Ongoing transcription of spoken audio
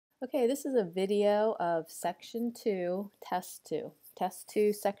Okay, this is a video of Section 2, Test 2. Test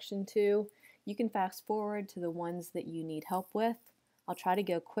 2, Section 2. You can fast forward to the ones that you need help with. I'll try to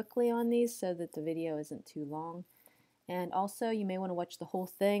go quickly on these so that the video isn't too long. And also, you may want to watch the whole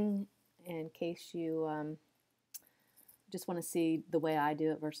thing in case you just want to see the way I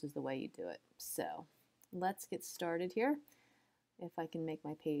do it versus the way you do it. So, let's get started here. If I can make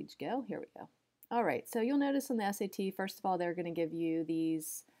my page go, here we go. All right, so you'll notice on the SAT, first of all, they're going to give you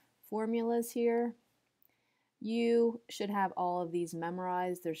these formulas here. You should have all of these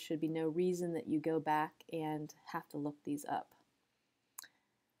memorized. There should be no reason that you go back and have to look these up.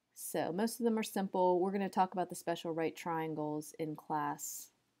 So most of them are simple. We're going to talk about the special right triangles in class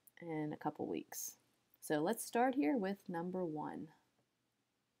in a couple weeks. So let's start here with number 1.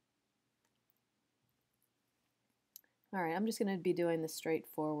 All right, I'm just going to be doing the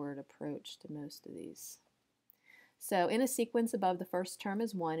straightforward approach to most of these. So in a sequence above, the first term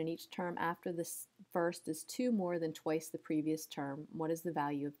is 1, and each term after the first is 2 more than twice the previous term. What is the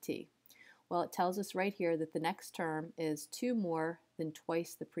value of t? Well, it tells us right here that the next term is 2 more than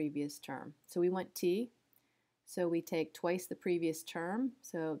twice the previous term. So we want t, so we take twice the previous term,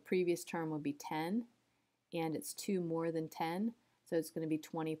 so previous term would be 10, and it's 2 more than 10, so it's going to be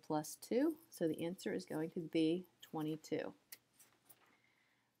 20 plus 2, so the answer is going to be 22.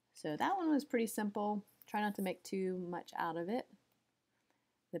 So that one was pretty simple. Try not to make too much out of it.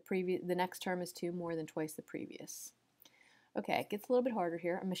 The next term is 2 more than twice the previous. Okay, it gets a little bit harder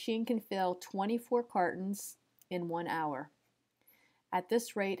here. A machine can fill 24 cartons in 1 hour. At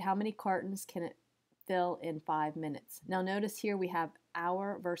this rate, how many cartons can it fill in 5 minutes? Now notice here we have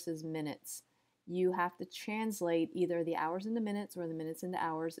hour versus minutes. You have to translate either the hours into minutes or the minutes into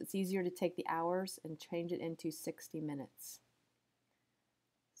hours. It's easier to take the hours and change it into 60 minutes.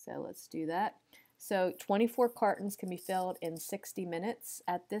 So let's do that. So 24 cartons can be filled in 60 minutes.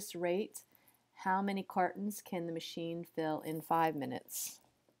 At this rate, how many cartons can the machine fill in 5 minutes?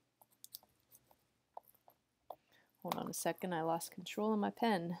 Hold on a second, I lost control of my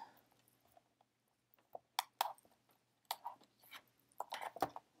pen.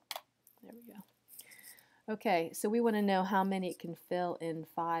 There we go. Okay, so we want to know how many it can fill in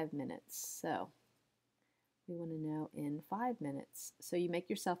 5 minutes. So we want to know in 5 minutes. So you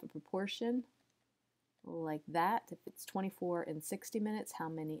make yourself a proportion like that. If it's 24 in 60 minutes, how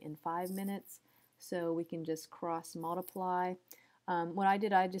many in 5 minutes? So we can just cross multiply. What I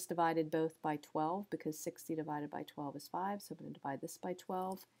did, I just divided both by 12 because 60 divided by 12 is 5. So I'm going to divide this by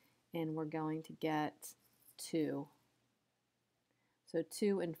 12 and we're going to get 2. So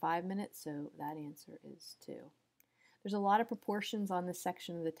 2 in 5 minutes, so that answer is 2. There's a lot of proportions on this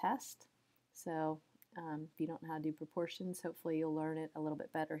section of the test. So if you don't know how to do proportions, hopefully you'll learn it a little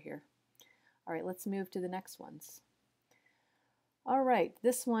bit better here. All right, let's move to the next ones. All right,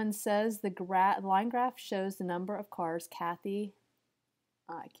 this one says the line graph shows the number of cars Kathy,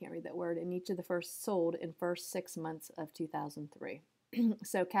 I can't read that word, in each of the first sold in first 6 months of 2003.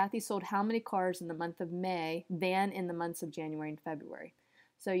 So Kathy sold how many cars in the month of May than in the months of January and February?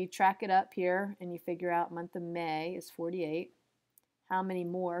 So you track it up here and you figure out month of May is 48. How many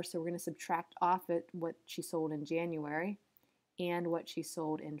more? So we're going to subtract off it what she sold in January and what she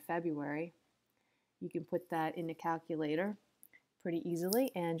sold in February. You can put that in a calculator pretty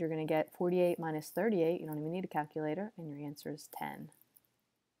easily, and you're going to get 48 minus 38. You don't even need a calculator, and your answer is 10.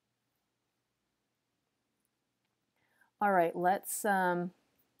 All right, let's go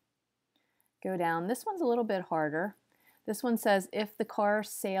down. This one's a little bit harder. This one says, if the car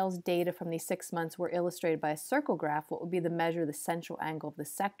sales data from these 6 months were illustrated by a circle graph, what would be the measure of the central angle of the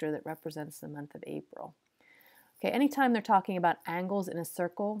sector that represents the month of April? Okay, anytime they're talking about angles in a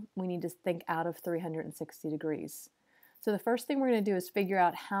circle, we need to think out of 360 degrees. So the first thing we're going to do is figure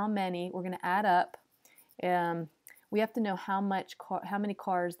out how many, we're going to add up. We have to know how many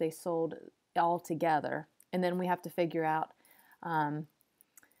cars they sold all together, and then we have to figure out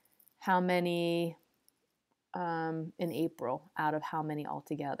how many in April out of how many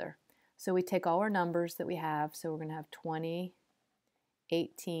altogether. So we take all our numbers that we have, so we're going to have 20,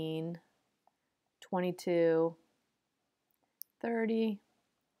 18, 22, 30,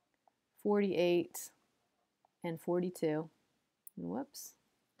 48, and 42. Whoops.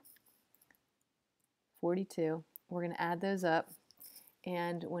 42. We're going to add those up,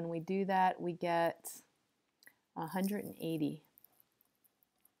 and when we do that, we get 180.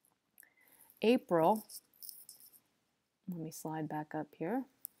 April, let me slide back up here.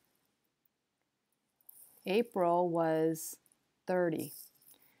 April was 30.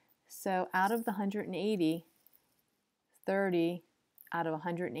 So out of the 180, 30 out of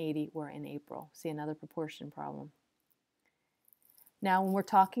 180 were in April. See, another proportion problem. Now, when we're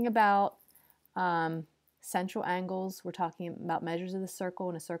talking about central angles, we're talking about measures of the circle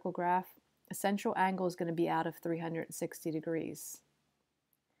in a circle graph. A central angle is going to be out of 360 degrees.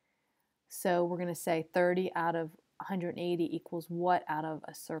 So we're going to say 30 out of 180 equals what out of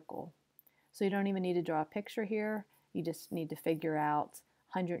a circle? So you don't even need to draw a picture here. You just need to figure out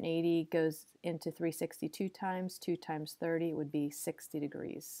 180 goes into 362 times. 2 times 30 would be 60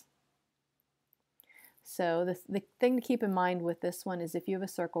 degrees. So the thing to keep in mind with this one is if you have a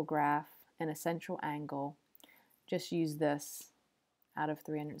circle graph and a central angle, just use this out of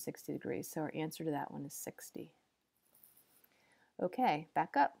 360 degrees. So our answer to that one is 60. Okay,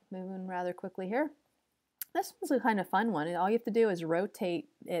 back up, moving rather quickly here. This one's a kind of fun one. All you have to do is rotate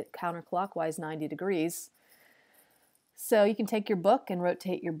it counterclockwise 90 degrees. So you can take your book and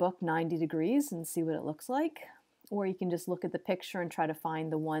rotate your book 90 degrees and see what it looks like. Or you can just look at the picture and try to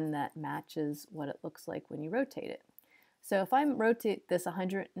find the one that matches what it looks like when you rotate it. So if I rotate this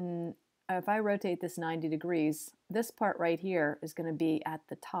 90 degrees, this part right here is going to be at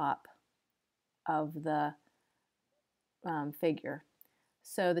the top of the figure.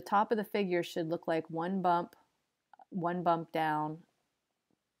 So the top of the figure should look like one bump down,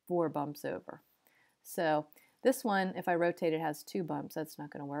 4 bumps over. So this one, if I rotate it, has 2 bumps. That's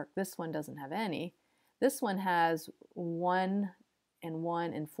not going to work. This one doesn't have any. This one has 1 and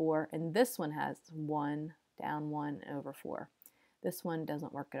 1 and 4, and this one has 1 down 1 over 4. This one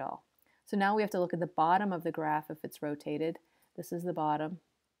doesn't work at all. So now we have to look at the bottom of the graph if it's rotated. This is the bottom.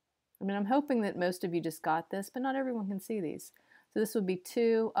 I mean, I'm hoping that most of you just got this, but not everyone can see these. So this would be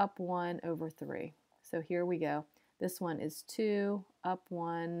 2 up 1 over 3. So here we go. This one is 2 up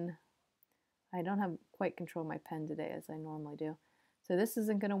 1. I don't have quite control of my pen today as I normally do. So this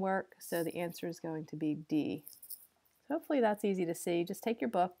isn't going to work, so the answer is going to be D. So hopefully that's easy to see. Just take your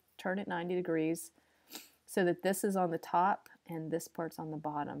book, turn it 90 degrees so that this is on the top and this part's on the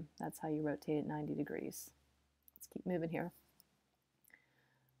bottom. That's how you rotate it 90 degrees. Let's keep moving here.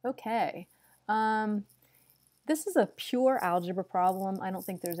 Okay. This is a pure algebra problem. I don't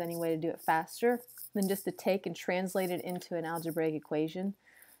think there's any way to do it faster than just to take and translate it into an algebraic equation.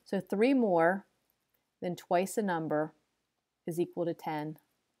 So 3 more than twice a number is equal to 10.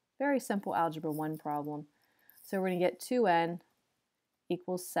 Very simple algebra 1 problem. So we're going to get 2n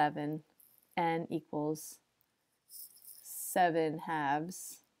equals 7, n equals 7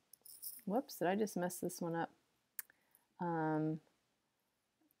 halves. Whoops, did I just mess this one up?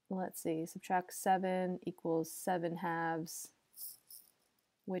 Let's see, subtract 7 equals 7 halves,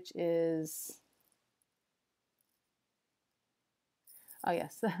 which is, oh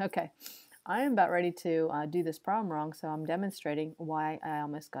yes, okay. I am about ready to do this problem wrong, so I'm demonstrating why I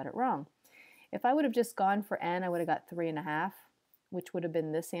almost got it wrong. If I would have just gone for n, I would have got 3.5, which would have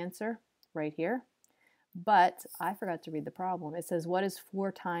been this answer right here. But I forgot to read the problem. It says, what is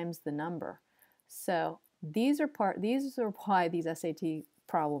 4 times the number? So these are why these SAT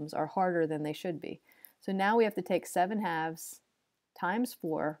problems are harder than they should be. So now we have to take 7 halves times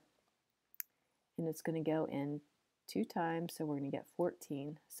 4, and it's going to go in 2 times, so we're going to get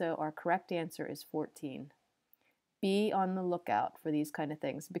 14. So our correct answer is 14. Be on the lookout for these kind of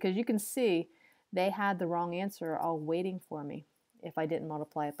things, because you can see they had the wrong answer all waiting for me if I didn't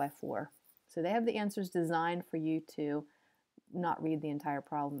multiply it by 4. So they have the answers designed for you to not read the entire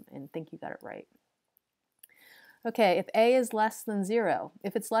problem and think you got it right. Okay, if a is less than 0,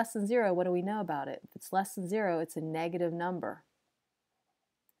 if it's less than 0, what do we know about it? If it's less than 0, it's a negative number.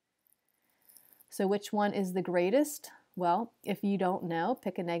 So which one is the greatest? Well, if you don't know,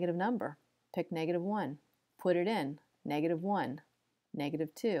 pick a negative number. Pick -1. Put it in. -1,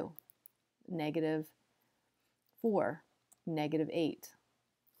 -2, -4, -8.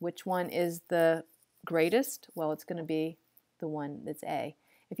 Which one is the greatest? Well, it's going to be the one that's A.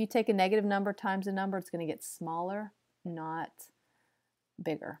 If you take a negative number times a number, it's going to get smaller, not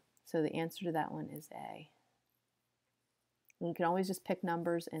bigger. So the answer to that one is A. And you can always just pick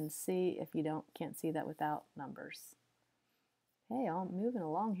numbers and see if you can't see that without numbers. Hey, I'm moving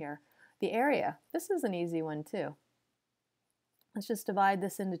along here. The area. This is an easy one too. Let's just divide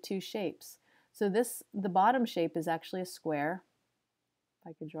this into 2 shapes. So the bottom shape is actually a square. If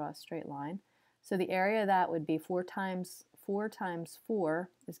I could draw a straight line. So the area of that would be 4 times 4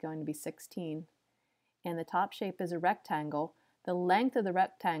 is going to be 16. And the top shape is a rectangle. The length of the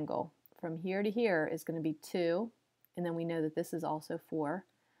rectangle from here to here is going to be 2. And then we know that this is also 4.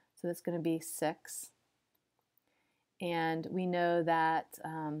 So that's going to be 6. And we know that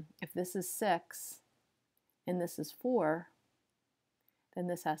if this is 6 and this is 4, then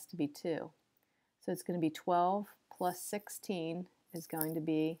this has to be 2. So it's going to be 12 plus 16 is going to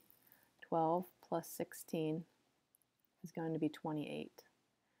be 12 plus 16, is going to be 28.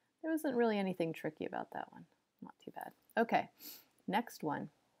 There wasn't really anything tricky about that one. Not too bad. Okay, next one.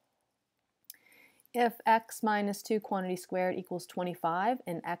 If x minus 2 quantity squared equals 25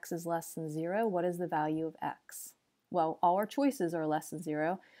 and x is less than 0, what is the value of x? Well, all our choices are less than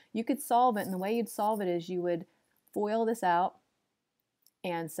 0. You could solve it, and the way you'd solve it is you would FOIL this out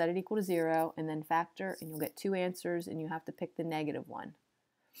and set it equal to 0, and then factor, and you'll get 2 answers, and you have to pick the negative one.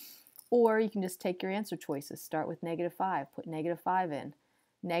 Or you can just take your answer choices. Start with -5. Put -5 in.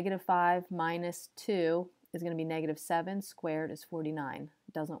 -5 minus 2 is going to be -7 squared is 49.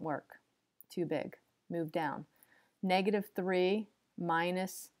 It doesn't work. Too big. Move down. -3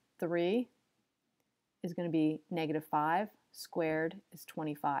 minus 3 is going to be -5 squared is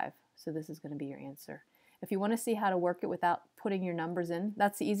 25. So this is going to be your answer. If you want to see how to work it without putting your numbers in,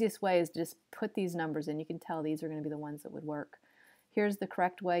 that's the easiest way, is to just put these numbers in. You can tell these are going to be the ones that would work. Here's the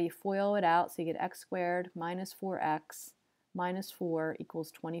correct way. You FOIL it out, so you get x squared minus 4x minus 4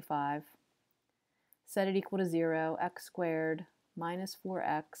 equals 25. Set it equal to 0. X squared minus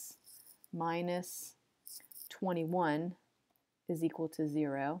 4x minus 21 is equal to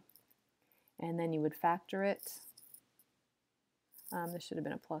 0. And then you would factor it. This should have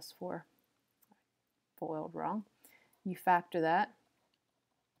been a plus 4. FOILed wrong. You factor that,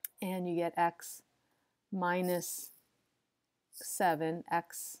 and you get x minus 7,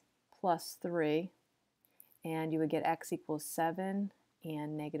 x plus 3, and you would get x equals 7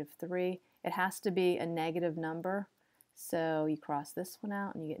 and -3. It has to be a negative number, so you cross this one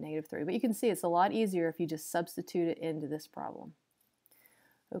out and you get -3. But you can see it's a lot easier if you just substitute it into this problem.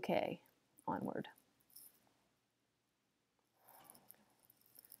 Okay, onward.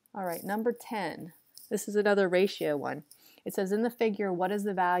 All right, number 10. This is another ratio one. It says in the figure, what is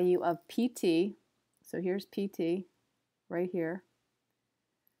the value of PT, so here's PT right here,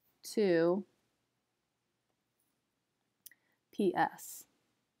 to PS.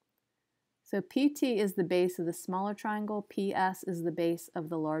 So PT is the base of the smaller triangle, PS is the base of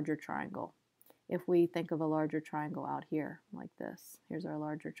the larger triangle. If we think of a larger triangle out here, like this, here's our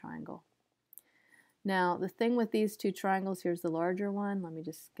larger triangle. Now, the thing with these two triangles, here's the larger one. Let me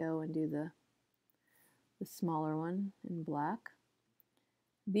just go and do the smaller one in black.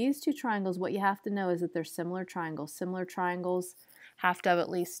 These two triangles, what you have to know is that they're similar triangles. Similar triangles have to have at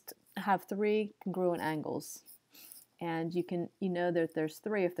least 3 congruent angles. And you know that there's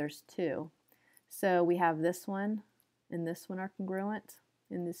 3 if there's 2. So we have this one and this one are congruent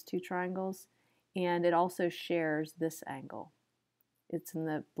in these two triangles, and it also shares this angle. It's in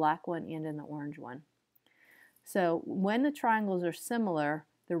the black one and in the orange one. So when the triangles are similar,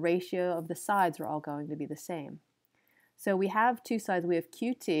 the ratio of the sides are all going to be the same. So we have two sides. We have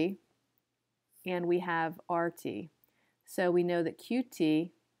QT and we have RT. So we know that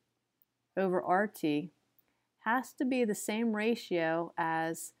QT over RT has to be the same ratio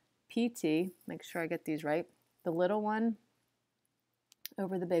as PT. Make sure I get these right. The little one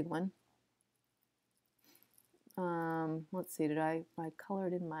over the big one. Let's see, I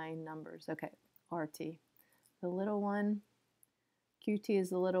colored in my numbers. Okay, RT. The little one, QT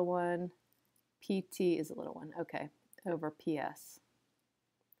is the little one, PT is the little one. Okay, over PS.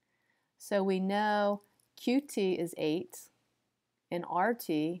 So we know QT is 8 and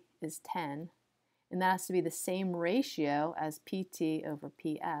RT is 10, and that has to be the same ratio as PT over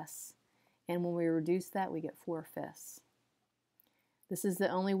PS. And when we reduce that, we get 4/5. This is the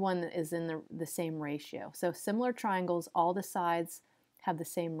only one that is in the same ratio. So similar triangles, all the sides have the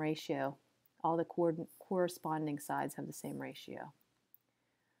same ratio. All the corresponding sides have the same ratio.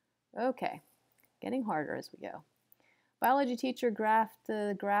 Okay, getting harder as we go. Biology teacher graphed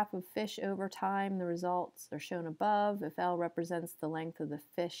the graph of fish over time. The results are shown above. If L represents the length of the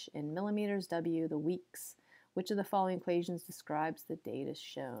fish in millimeters, W the weeks. Which of the following equations describes the data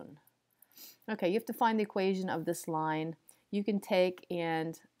shown? Okay, you have to find the equation of this line. You can take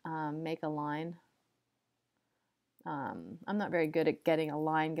and make a line. I'm not very good at getting a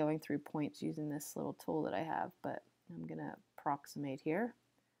line going through points using this little tool that I have, but I'm going to approximate here.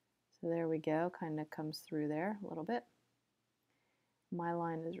 So there we go, kind of comes through there a little bit. My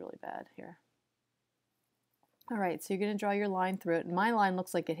line is really bad here. All right, so you're going to draw your line through it. And my line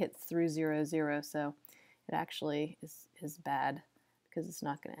looks like it hits through 0, 0, so it actually is bad because it's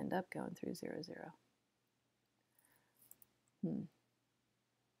not going to end up going through 0, 0.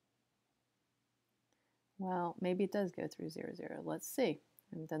 Well, maybe it does go through 0, 0. Let's see.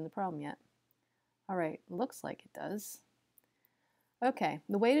 I haven't done the problem yet. All right, looks like it does. Okay,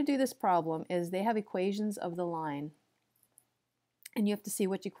 the way to do this problem is they have equations of the line, and you have to see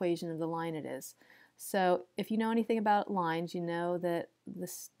which equation of the line it is. So if you know anything about lines, you know that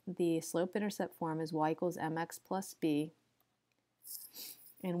the slope-intercept form is y equals mx plus b.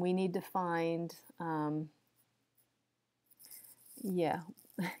 And we need to find, yeah,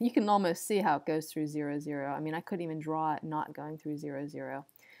 you can almost see how it goes through 0, 0. I mean, I couldn't even draw it not going through 0, 0.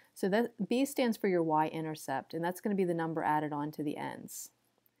 So that b stands for your y-intercept, and that's going to be the number added on to the ends.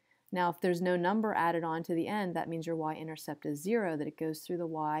 Now, if there's no number added on to the end, that means your y-intercept is 0, that it goes through the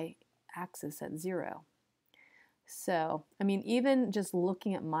y-axis at 0. So, I mean, even just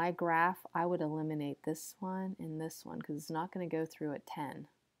looking at my graph, I would eliminate this one and this one because it's not going to go through at 10.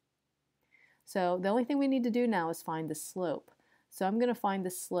 So the only thing we need to do now is find the slope. So I'm going to find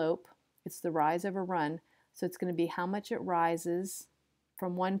the slope. It's the rise over run. So it's going to be how much it rises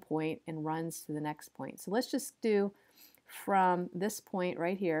from one point and runs to the next point. So let's just do from this point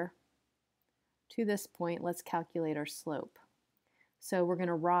right here to this point. Let's calculate our slope. So we're going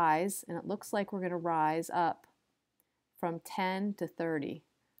to rise, and it looks like we're going to rise up from 10 to 30.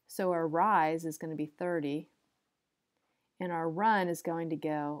 So our rise is going to be 30, and our run is going to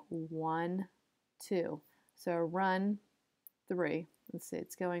go 1, 2. So our run, 3. Let's see,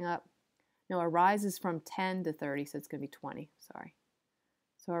 it's going up. No, our rise is from 10 to 30, so it's going to be 20. Sorry.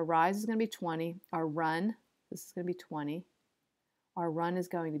 So our rise is going to be 20. Our run, this is going to be 20. Our run is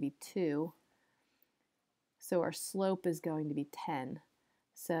going to be 2. So our slope is going to be 10.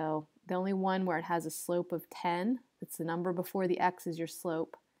 So the only one where it has a slope of 10, it's the number before the x is your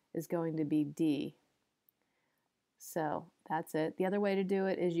slope, is going to be d. So that's it. The other way to do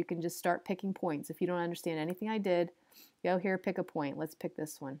it is you can just start picking points. If you don't understand anything I did, go here, pick a point. Let's pick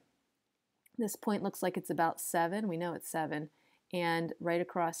this one. This point looks like it's about 7. We know it's 7. And right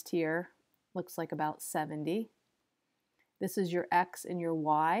across here looks like about 70. This is your x and your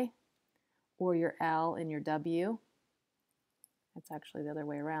y, or your L and your W. That's actually the other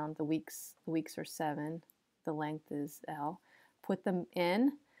way around. The weeks are 7. The length is L. Put them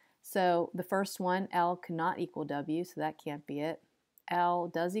in. So the first one, L cannot equal W, so that can't be it. L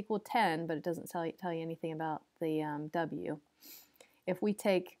does equal 10, but it doesn't tell you anything about the W. If we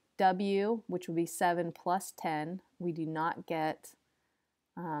take W, which would be 7 plus 10, we do not get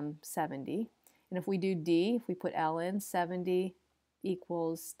 70. And if we do D, if we put L in, 70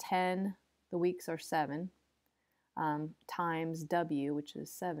 equals 10, the weeks are 7, times W, which is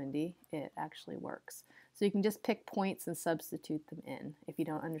 70, it actually works. So you can just pick points and substitute them in if you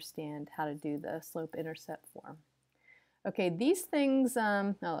don't understand how to do the slope-intercept form. Okay, these things, we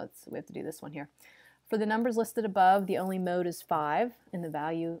have to do this one here. For the numbers listed above, the only mode is 5, and the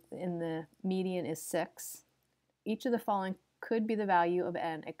value in the median is 6. Each of the following could be the value of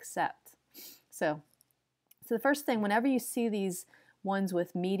n except. So the first thing, whenever you see these ones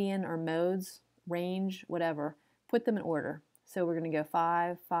with median or modes, range, whatever, put them in order. So we're going to go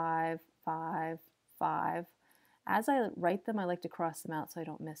 5, 5, 5, 5. As I write them, I like to cross them out so I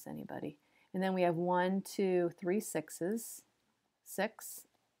don't miss anybody. And then we have 1, 2, 3 6s, 6,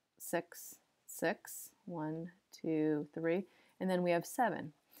 6, 6, 1, 2, 3, and then we have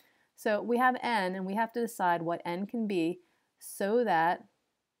 7. So we have n, and we have to decide what n can be so that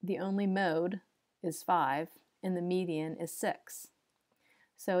the only mode is 5 and the median is 6.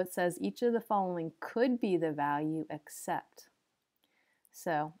 So it says each of the following could be the value except.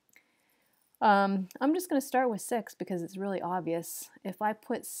 So I'm just going to start with 6 because it's really obvious. If I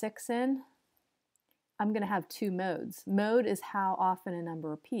put 6 in, I'm going to have 2 modes. Mode is how often a number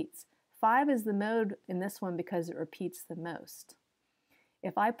repeats. 5 is the mode in this one because it repeats the most.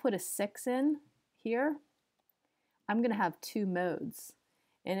 If I put a 6 in here, I'm going to have 2 modes.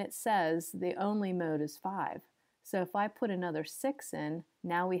 And it says the only mode is 5. So if I put another 6 in,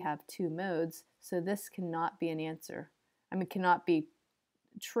 now we have 2 modes, so this cannot be an answer. I mean, cannot be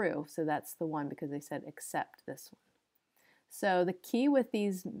true, so that's the one because they said except this one. So the key with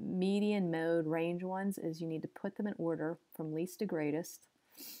these median mode range ones is you need to put them in order from least to greatest,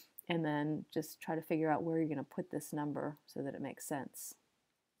 and then just try to figure out where you're going to put this number so that it makes sense.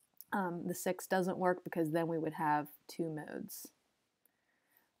 The 6 doesn't work because then we would have 2 modes.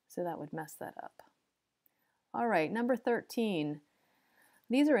 So that would mess that up. All right, number 13.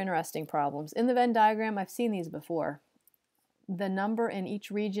 These are interesting problems. In the Venn diagram, I've seen these before. The number in each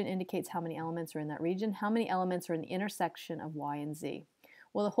region indicates how many elements are in that region. How many elements are in the intersection of y and z?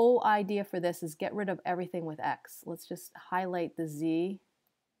 Well, the whole idea for this is get rid of everything with x. Let's just highlight the z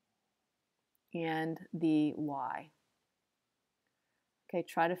and the y. Okay,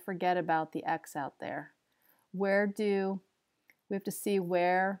 try to forget about the x out there. We have to see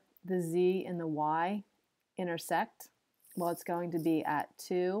where the z and the y intersect? Well, it's going to be at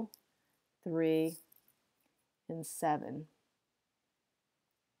 2, 3, and 7.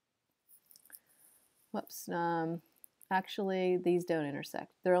 whoops, actually these don't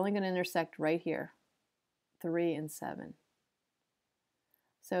intersect. They're only going to intersect right here, 3 and 7.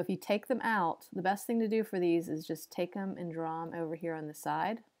 So if you take them out, the best thing to do for these is just take them and draw them over here on the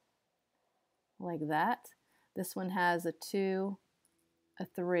side, like that. This one has a 2, a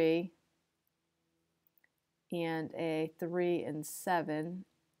 3, and a 3 and 7,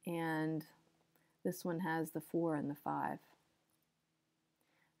 and this one has the 4 and the 5.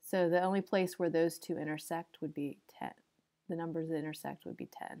 So the only place where those two intersect would be 10. The numbers that intersect would be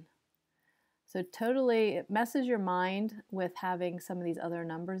 10. So totally, it messes your mind with having some of these other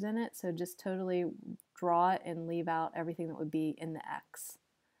numbers in it, so just totally draw it and leave out everything that would be in the X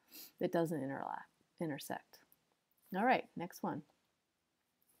that doesn't intersect. All right, next one.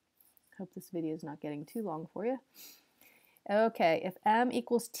 Hope this video is not getting too long for you. Okay, if m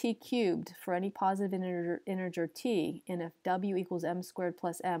equals t cubed for any positive integer t, and if w equals m squared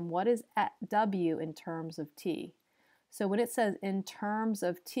plus m, what is w in terms of t? So when it says in terms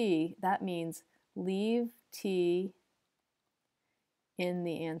of t, that means leave t in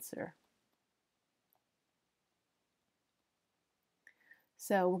the answer.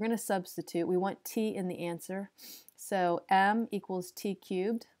 So we're going to substitute. We want t in the answer. So m equals t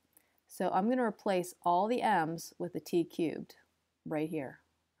cubed. So I'm going to replace all the m's with a t cubed right here.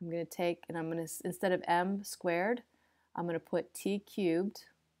 I'm going to take, and I'm going to, instead of m squared, I'm going to put t cubed,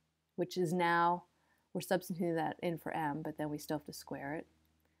 which is now, we're substituting that in for m, but then we still have to square it.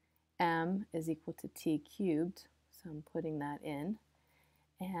 M is equal to t cubed, so I'm putting that in.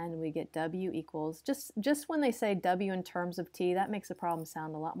 And we get w equals, just when they say w in terms of t, that makes the problem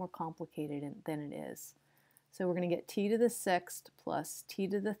sound a lot more complicated than it is. So we're going to get t to the 6th plus t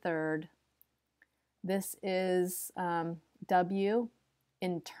to the 3rd. This is w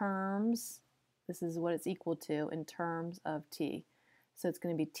in terms, this is what it's equal to in terms of t. So it's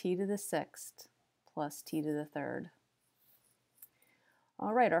going to be t to the 6th plus t to the 3rd.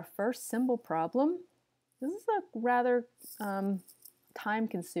 All right, our first symbol problem. This is a rather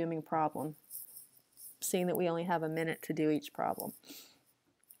time-consuming problem, seeing that we only have a minute to do each problem.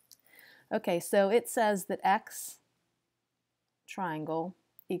 Okay, so it says that x triangle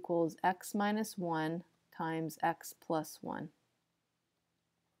equals x minus 1 times x plus 1.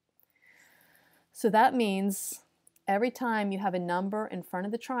 So that means every time you have a number in front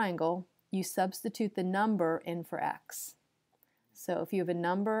of the triangle, you substitute the number in for x. So if you have a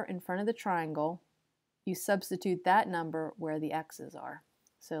number in front of the triangle, you substitute that number where the x's are.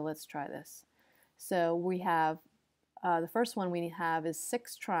 So let's try this. So we have, the first one we have is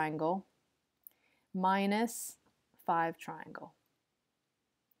 6 triangle minus 5 triangle.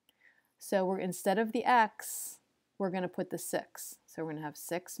 So instead of the x, we're going to put the 6. So we're going to have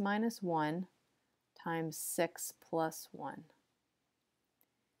 6 minus 1 times 6 plus 1.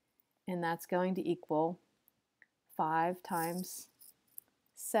 And that's going to equal 5 times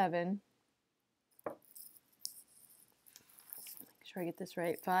 7. Make sure I get this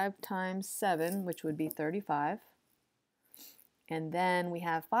right. 5 times 7, which would be 35. And then we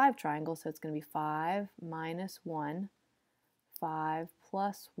have 5 triangles, so it's going to be 5 minus 1, 5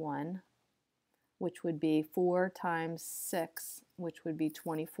 plus 1, which would be 4 times 6, which would be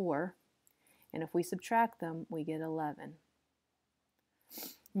 24. And if we subtract them, we get 11.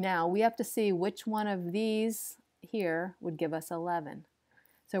 Now, we have to see which one of these here would give us 11.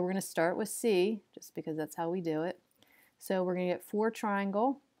 So we're going to start with C, just because that's how we do it. So we're going to get 4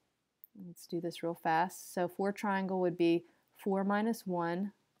 triangle. Let's do this real fast. So 4 triangle would be 4 minus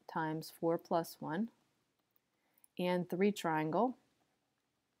 1 times 4 plus 1. And 3 triangle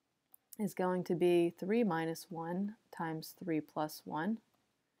is going to be 3 minus 1 times 3 plus 1.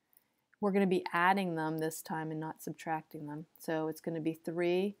 We're going to be adding them this time and not subtracting them. So it's going to be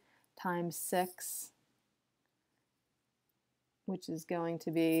 3 times 6, which is going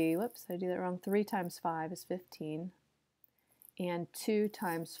to be, whoops, I do that wrong, 3 times 5 is 15. And 2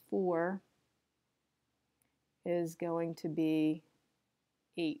 times 4 is going to be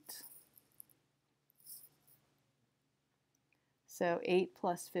 8. So 8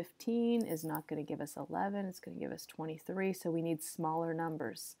 plus 15 is not going to give us 11, it's going to give us 23, so we need smaller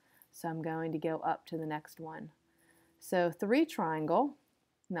numbers. So I'm going to go up to the next one. So 3 triangle,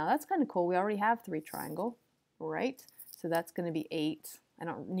 now that's kind of cool, we already have 3 triangle, right? So that's going to be 8. I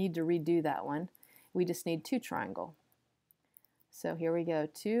don't need to redo that one. We just need 2 triangle. So here we go,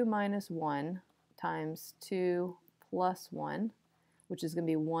 2 minus 1 times 2 plus 1, which is going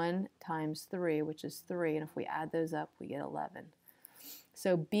to be 1 times 3, which is 3, and if we add those up, we get 11.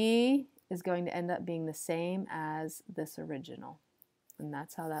 So B is going to end up being the same as this original, and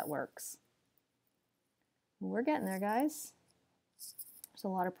that's how that works. We're getting there, guys. There's a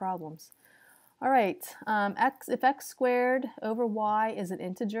lot of problems. All right, if x squared over y is an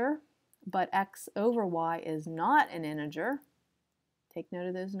integer, but x over y is not an integer, take note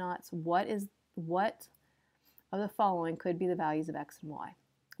of those knots. What of the following could be the values of x and y?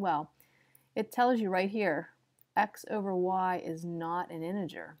 Well, it tells you right here, x over y is not an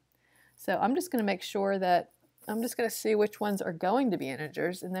integer. So I'm just going to make sure that I'm just going to see which ones are going to be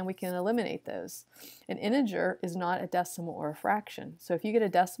integers, and then we can eliminate those. An integer is not a decimal or a fraction. So if you get a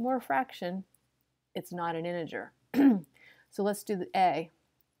decimal or a fraction, it's not an integer. So let's do the a.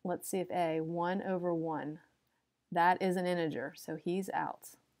 Let's see if a, 1 over 1, that is an integer, so he's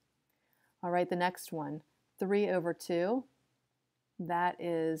out. All right, the next one, 3 over 2, that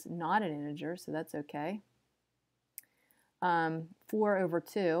is not an integer, so that's okay. 4 over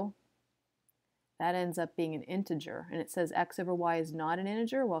 2, that ends up being an integer, and it says x over y is not an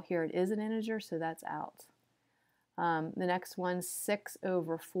integer. Well, here it is an integer, so that's out. The next one, 6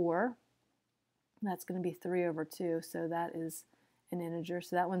 over 4, that's going to be 3 over 2, so that is an integer,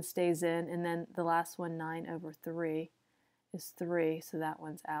 so that one stays in. And then the last one, 9 over 3, is 3, so that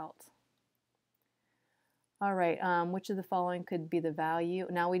one's out. All right, which of the following could be the value?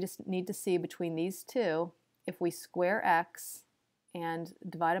 Now we just need to see between these two, if we square x and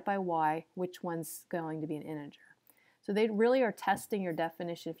divide it by y, which one's going to be an integer. So they really are testing your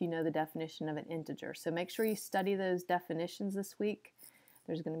definition if you know the definition of an integer. So make sure you study those definitions this week.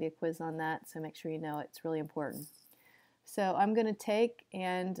 There's going to be a quiz on that, so make sure you know it. It's really important. So I'm going to take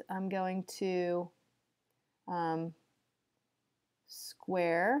and I'm going to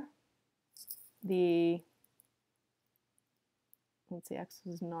square the, let's see, x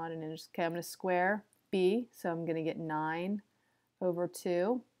is not an integer. Okay, I'm going to square b, so I'm going to get 9 over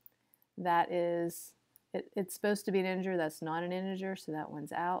 2. That is, it's supposed to be an integer. That's not an integer, so that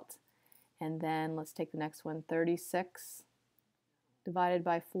one's out. And then let's take the next one, 36 divided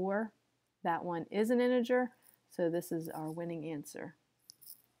by 4. That one is an integer, so this is our winning answer.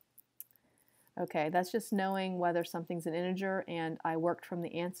 Okay, that's just knowing whether something's an integer, and I worked from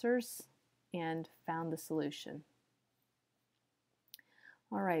the answers and found the solution.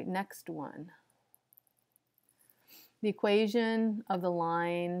 All right, next one. The equation of the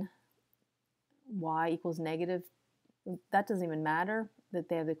line y equals negative, that doesn't even matter that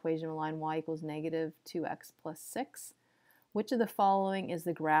they have the equation of the line y equals negative 2x plus 6. Which of the following is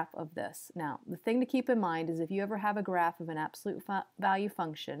the graph of this? Now, the thing to keep in mind is if you ever have a graph of an absolute value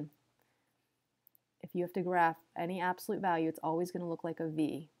function, if you have to graph any absolute value, it's always going to look like a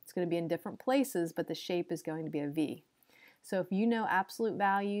V. It's going to be in different places, but the shape is going to be a V. So if you know absolute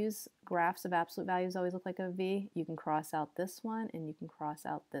values, graphs of absolute values always look like a V, you can cross out this one and you can cross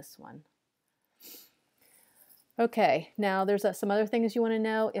out this one. Okay, now there's some other things you want to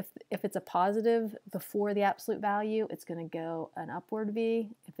know. If it's a positive before the absolute value, it's going to go an upward V.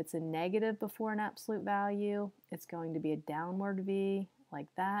 If it's a negative before an absolute value, it's going to be a downward V, like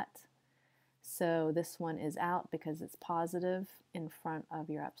that. So this one is out because it's positive in front of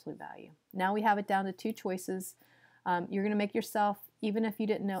your absolute value. Now we have it down to two choices. You're going to make yourself, even if you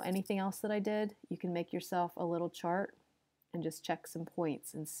didn't know anything else that I did, you can make yourself a little chart and just check some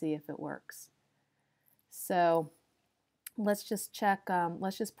points and see if it works. So let's just check,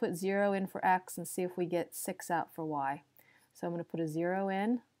 let's just put 0 in for x and see if we get 6 out for y. So I'm going to put a 0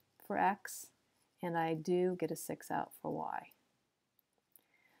 in for x, and I do get a 6 out for y.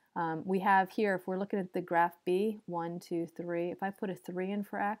 We have here, if we're looking at the graph B, 1, 2, 3, if I put a 3 in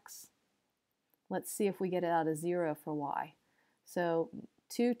for x, let's see if we get it out of 0 for y. So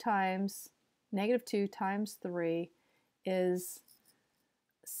 2 times, negative 2 times 3 is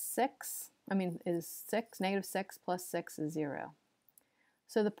 6. Is 6. Negative 6 plus 6 is 0.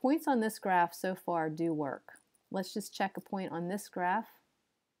 So the points on this graph so far do work. Let's just check a point on this graph.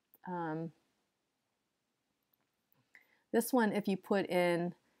 This one, if you put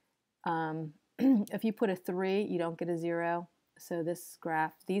in, if you put a 3, you don't get a 0. So this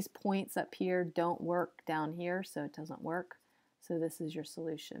graph, these points up here don't work down here, so it doesn't work. So this is your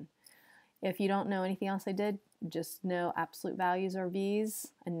solution. If you don't know anything else I did, just know absolute values are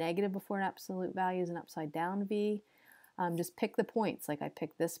V's. A negative before an absolute value is an upside down V. Just pick the points. Like I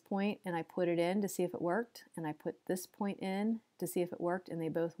picked this point and I put it in to see if it worked, and I put this point in to see if it worked, and they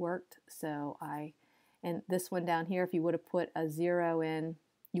both worked. So and this one down here, if you would have put a 0 in,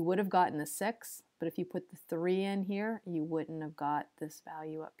 you would have gotten a 6, but if you put the 3 in here, you wouldn't have got this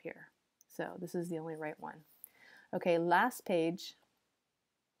value up here. So this is the only right one. Okay, last page.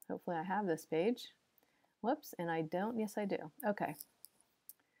 Hopefully I have this page. Whoops, and I don't. Yes, I do. Okay.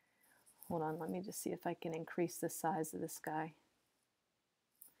 Hold on, let me just see if I can increase the size of this guy.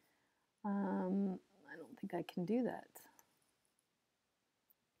 I don't think I can do that.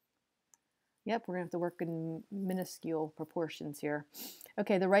 Yep, we're going to have to work in minuscule proportions here.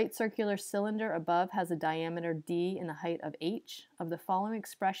 Okay, the right circular cylinder above has a diameter d and a height of h. Of the following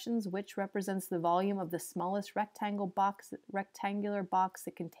expressions, which represents the volume of the smallest rectangular box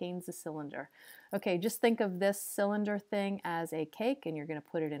that contains the cylinder? Okay, just think of this cylinder thing as a cake, and you're going to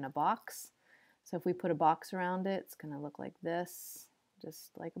put it in a box. So if we put a box around it, it's going to look like this, just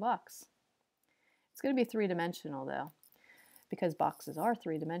like a box. It's going to be three-dimensional, though, because boxes are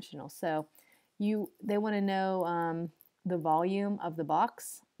three-dimensional. So they want to know the volume of the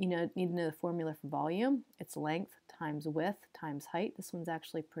box. You need to know the formula for volume. It's length times width times height. This one's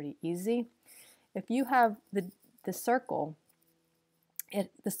actually pretty easy. If you have the circle,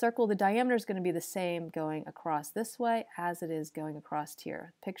 the diameter is going to be the same going across this way as it is going across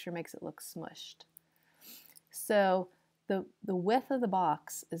here. The picture makes it look smushed. So the width of the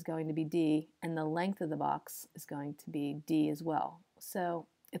box is going to be d, and the length of the box is going to be d as well. So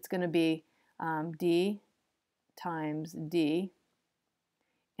it's going to be d times d,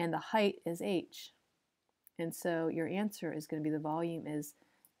 and the height is h. And so your answer is going to be the volume is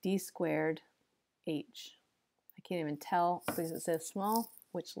d squared h. I can't even tell because it says small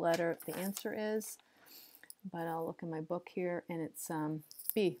which letter the answer is, but I'll look in my book here, and it's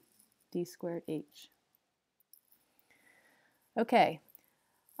B, d squared h. Okay,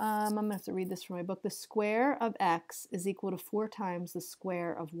 I'm going to have to read this from my book. The square of x is equal to 4 times the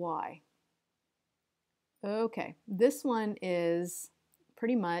square of y. Okay, this one is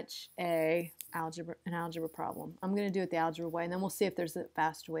pretty much an algebra problem. I'm going to do it the algebra way, and then we'll see if there's a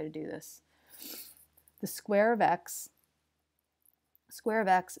faster way to do this. The square of x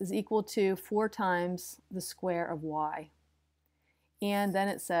is equal to 4 times the square of y. And then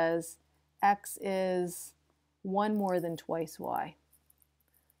it says x is 1 more than twice y.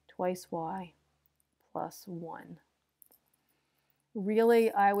 Twice y plus 1.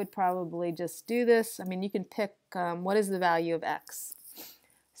 Really, I would probably just do this. I mean, you can pick what is the value of x.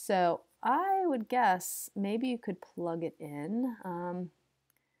 So I would guess maybe you could plug it in.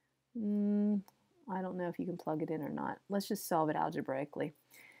 I don't know if you can plug it in or not. Let's just solve it algebraically.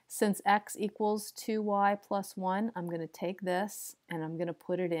 Since x equals 2y plus 1, I'm going to take this and I'm going to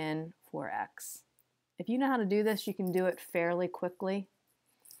put it in for x. If you know how to do this, you can do it fairly quickly.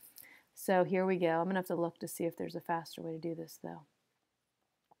 So here we go. I'm going to have to look to see if there's a faster way to do this, though.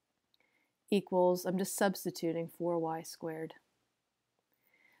 Equals, I'm just substituting 4y squared.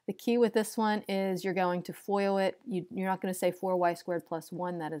 The key with this one is you're going to FOIL it. You're not going to say 4y squared plus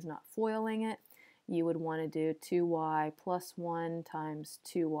 1. That is not FOILing it. You would want to do 2y plus 1 times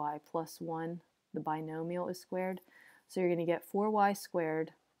 2y plus 1. The binomial is squared. So you're going to get 4y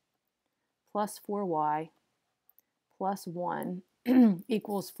squared plus 4y plus 1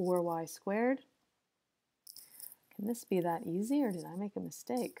 equals 4y squared. Can this be that easy, or did I make a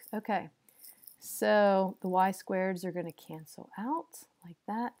mistake? Okay, so the y squareds are going to cancel out like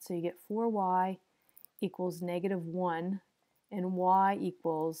that. So you get 4y equals negative 1, and y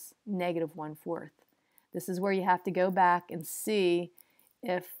equals negative 1/4. This is where you have to go back and see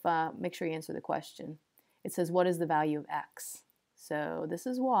if, make sure you answer the question. It says, what is the value of x? So this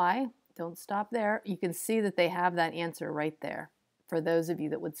is y. Don't stop there. You can see that they have that answer right there for those of you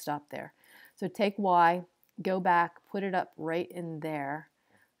that would stop there. So take y, go back, put it up right in there.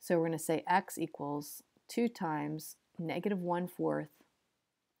 So we're going to say x equals 2 times negative 1/4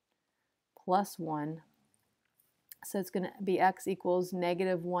 plus 1. So it's going to be x equals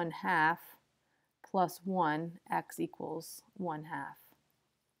negative 1/2 plus 1, x equals 1/2.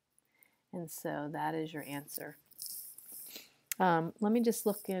 And so that is your answer. Let me just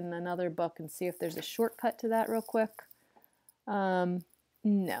look in another book and see if there's a shortcut to that real quick. No,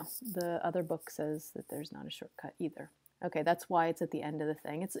 the other book says that there's not a shortcut either. Okay, that's why it's at the end of the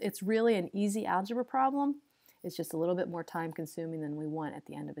thing. It's really an easy algebra problem. It's just a little bit more time consuming than we want at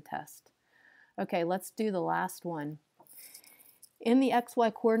the end of a test. Okay, let's do the last one. In the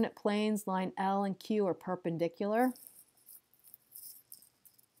xy coordinate planes, line L and Q are perpendicular.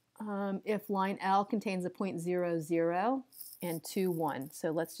 If line L contains a point 0, 0 and 2, 1.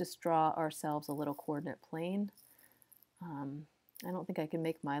 So let's just draw ourselves a little coordinate plane. I don't think I can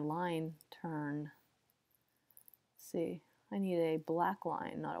make my line turn. Let's see, I need a black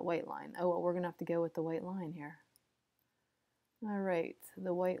line, not a white line. Oh, well, we're going to have to go with the white line here. All right,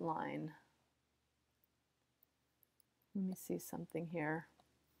 the white line. Let me see something here.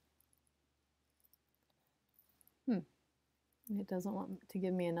 It doesn't want to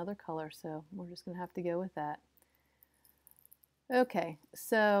give me another color, so we're just going to have to go with that. Okay,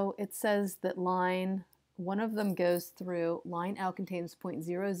 so it says that one of them goes through, line L contains point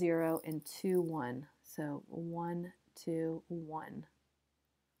 0, 0 and 2, 1. So 1, 2, 1.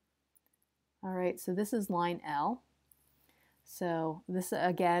 All right, so this is line L. So this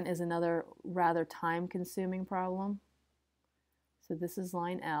again is another rather time-consuming problem. So this is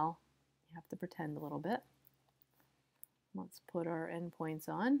line L. You have to pretend a little bit. Let's put our endpoints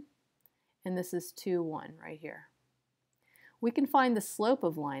on. And this is 2, 1 right here. We can find the slope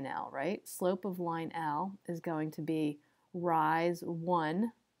of line L, right? Slope of line L is going to be rise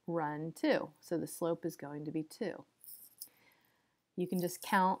 1, run 2. So the slope is going to be 2. You can just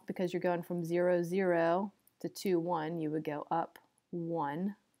count because you're going from 0, 0 to 2, 1. You would go up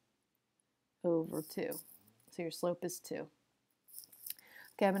 1 over 2. So your slope is 2.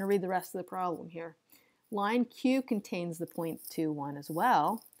 Okay, I'm going to read the rest of the problem here. Line Q contains the point 2, 1 as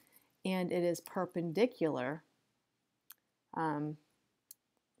well, and it is perpendicular.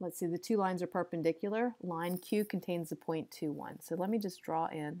 Let's see, the two lines are perpendicular. Line Q contains the point 2, 1. So let me just draw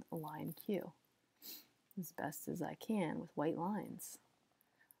in a line Q as best as I can with white lines.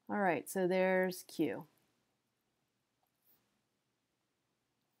 All right, so there's Q.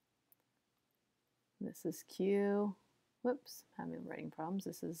 This is Q. Whoops, I'm having writing problems.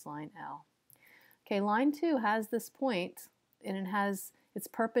 This is line L. Okay, line 2 has this point, and it's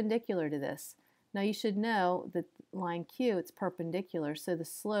perpendicular to this. Now you should know that line Q, it's perpendicular, so the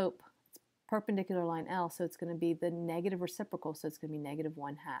slope, it's perpendicular line L, so it's going to be the negative reciprocal, so it's going to be negative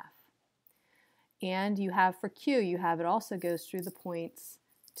 1/2. And you have for Q, you have it also goes through the points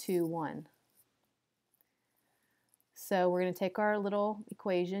 2, 1. So we're going to take our little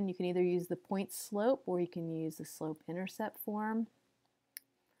equation. You can either use the point slope or you can use the slope-intercept form.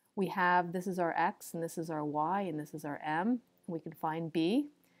 We have, this is our x, and this is our y, and this is our m. We can find b.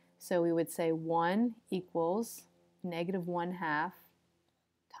 So we would say 1 equals negative 1/2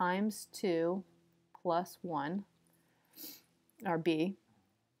 times 2 plus 1, our b.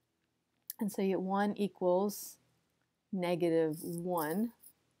 And so you get 1 equals negative 1.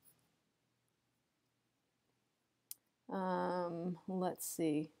 Let's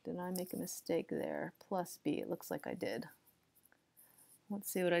see, did I make a mistake there? Plus b, it looks like I did. Let's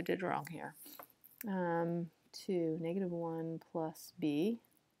see what I did wrong here. 2, negative 1 plus b.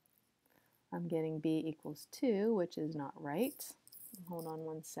 I'm getting b equals 2, which is not right. Hold on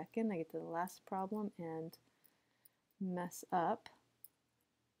 1 second. I get to the last problem and mess up.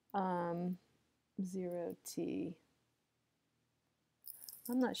 0t.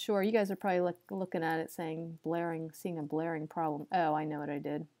 I'm not sure. You guys are probably looking at it saying seeing a blaring problem. Oh, I know what I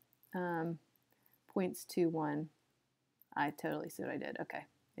did. Points 2, 1. I totally see what I did. Okay,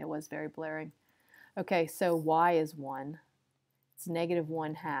 it was very blaring. Okay, so y is 1. It's negative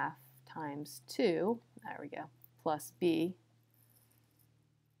 1/2 times 2. There we go. Plus b.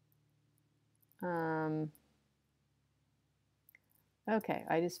 Okay,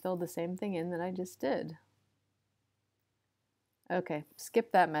 I just filled the same thing in that I just did. Okay,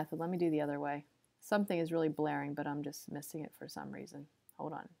 skip that method. Let me do the other way. Something is really blaring, but I'm just missing it for some reason.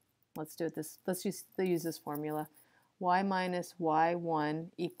 Hold on. Let's do it this. Let's use this formula. Y minus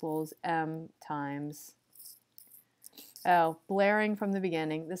y1 equals m times. Oh, blaring from the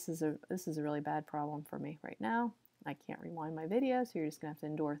beginning. This is a really bad problem for me right now. I can't rewind my video, so you're just gonna have to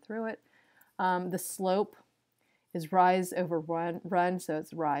endure through it. The slope is rise over run, so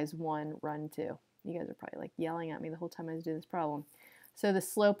it's rise 1, run 2. You guys are probably like yelling at me the whole time I was doing this problem. So the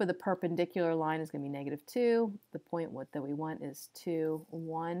slope of the perpendicular line is going to be negative 2. The point that we want is 2,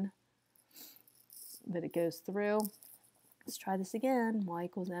 1 that it goes through. Let's try this again. Y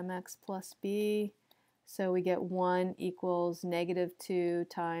equals mx plus b. So we get 1 equals negative 2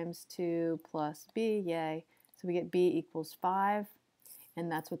 times 2 plus b. Yay. So we get b equals 5.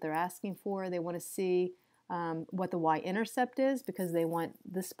 And that's what they're asking for. They want to see what the y-intercept is because they want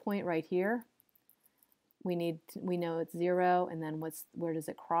this point right here. We know it's 0, and then where does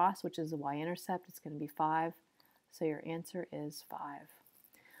it cross, which is the y-intercept? It's going to be 5. So your answer is 5.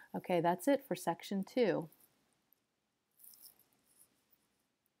 Okay, that's it for section 2.